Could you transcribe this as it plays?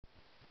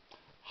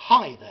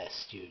Hi there,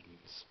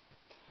 students.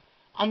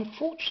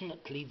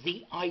 Unfortunately,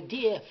 the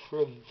idea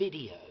for a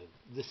video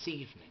this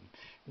evening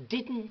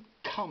didn't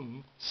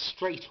come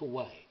straight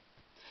away.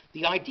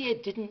 The idea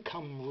didn't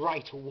come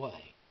right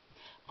away.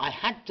 I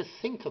had to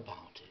think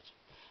about it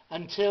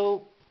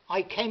until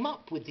I came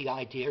up with the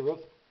idea of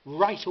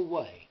right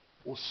away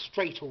or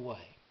straight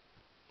away.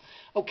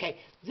 Okay,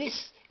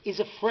 this is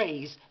a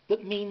phrase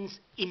that means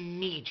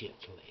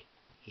immediately,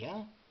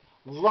 yeah?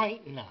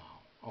 Right now,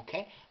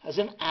 okay? As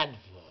an adverb,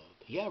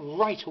 yeah?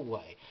 Right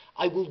away.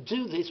 I will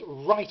do this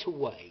right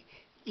away,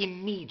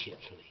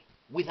 immediately,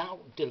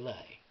 without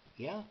delay,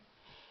 yeah?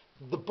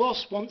 The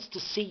boss wants to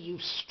see you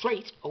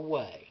straight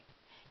away,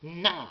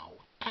 now,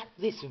 at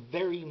this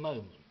very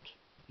moment,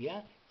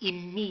 yeah?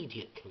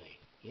 Immediately,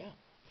 yeah?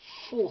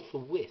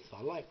 Forthwith,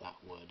 I like that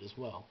word as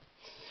well.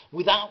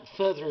 Without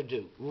further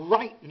ado,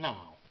 right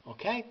now,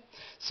 okay?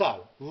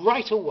 So,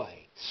 right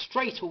away,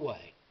 straight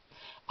away.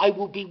 I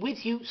will be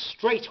with you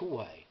straight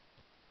away.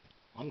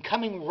 I'm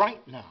coming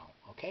right now,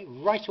 okay?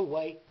 Right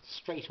away,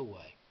 straight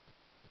away.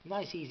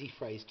 Nice easy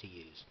phrase to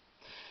use.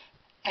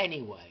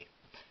 Anyway,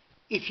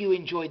 if you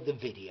enjoyed the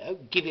video,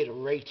 give it a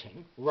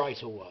rating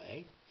right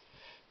away.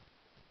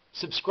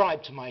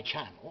 Subscribe to my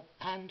channel,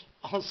 and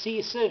I'll see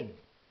you soon.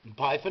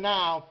 Bye for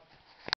now.